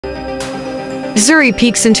Zuri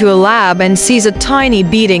peeks into a lab and sees a tiny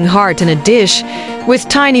beating heart in a dish with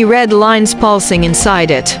tiny red lines pulsing inside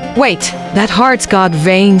it. Wait, that heart's got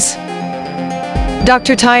veins.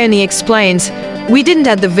 Dr. Tyone explains, we didn't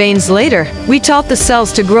add the veins later. We taught the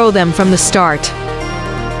cells to grow them from the start.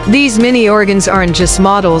 These mini organs aren't just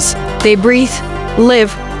models. They breathe,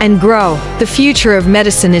 live, and grow. The future of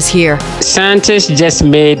medicine is here. Scientists just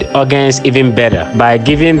made organs even better by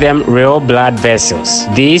giving them real blood vessels.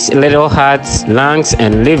 These little hearts, lungs,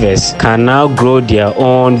 and livers can now grow their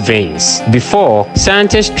own veins. Before,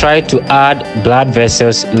 scientists tried to add blood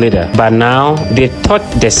vessels later, but now they taught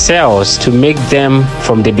the cells to make them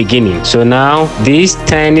from the beginning. So now, these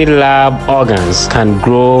tiny lab organs can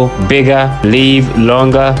grow bigger, live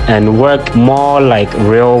longer, and work more like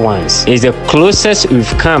real ones. It's the closest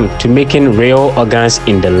we've come to making real organs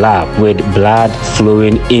in the lab with blood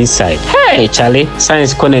flowing inside. Hey, Charlie,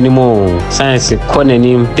 science couldn't anymore. Science couldn't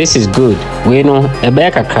anymore. This is good. We know a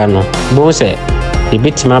better crano. Bose, a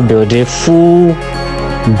bit my building full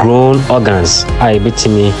grown organs. I bit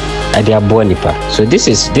me at their bonipa. So this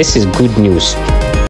is good news.